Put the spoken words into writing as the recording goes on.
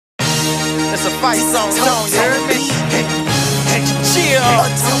It's a fight song, you heard me? Chill,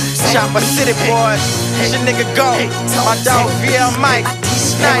 Chopper City Boyz, it's your nigga Go, my dog VL Mike,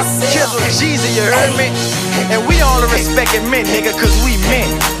 Snipe, Hakizzle, Jeezy, you heard me? And we only respectin' men, nigga, cause we men.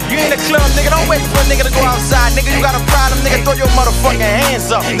 You in the club, nigga, don't wait for a nigga to go outside, nigga. You got a problem, nigga, throw your motherfucking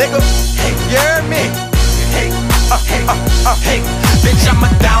hands up, nigga. You heard me? Bitch, I'm a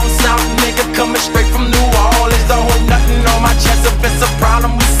down south nigga coming straight from New Orleans. Don't hold nothing on my chest. If it's a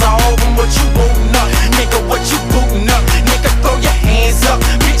problem, we solve them. What you booting up, nigga? What you booting up, nigga? Throw your hands up,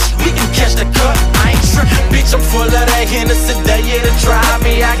 bitch. We can catch the cut. I ain't trippin', bitch. I'm full of that Hennessy, they here to drive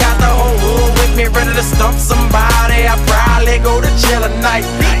me. I got the whole hood with me, ready to stump somebody. I probably go to jail tonight,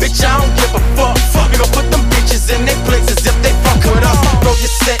 bitch. I don't give a fuck. Nigga, put them bitches in their places if they fuck with us. Throw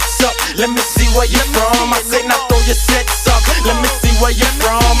your sets up, let me see where you from. I say now throw your sets up, let me see where you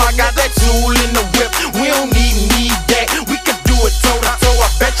from. I got that tool in the whip, we don't need that. We can do it toe to toe, I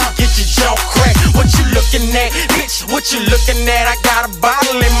bet you get your jaw cracked. What you looking at, bitch? What you looking at? I got a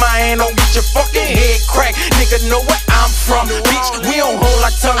bottle in my hand, don't get your fucking head cracked. Nigga know where I'm from, bitch. We don't hold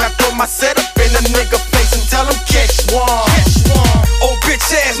our tongue, I throw my setup in a nigga face and tell him catch one. Oh bitch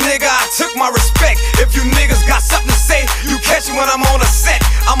ass nigga, I took my respect. If you niggas got something to say, you catch me when I'm on a set.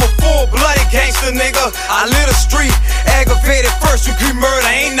 I'm a full-blooded gangster nigga, I live the street. Aggravated first degree murder,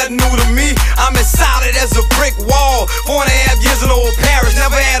 ain't nothing new to me. I'm as solid as a brick wall. 4.5 years in old Paris,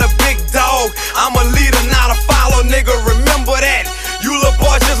 never had a big dog. I'm a leader, not a follower, nigga, remember that. You little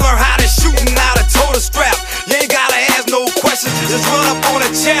boys just learn how to shoot and how to tote a strap. You ain't gotta ask no questions, just run up on a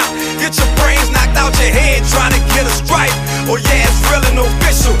champ. Get your brains knocked out your head trying to get a stripe. Oh yeah, it's real and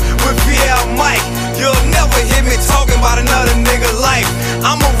official with VL Mike. You'll never hear me talking about another nigga life.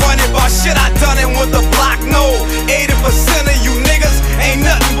 I'ma run it by shit I done it with the block, no. 80% of you niggas ain't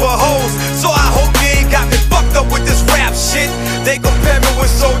nothing but hoes. So I hope you ain't got me fucked up with this rap shit. They compare me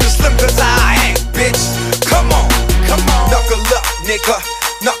with Soldier Slim cause I act, bitch. Come on, knuckle up, nigga.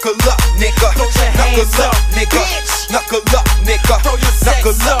 Knuckle up, nigga. Knuckle up, nigga. Knuckle up, nigga.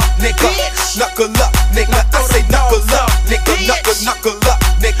 Knuckle up, nigga. Knuckle up, nigga. I say knuckle up, nigga.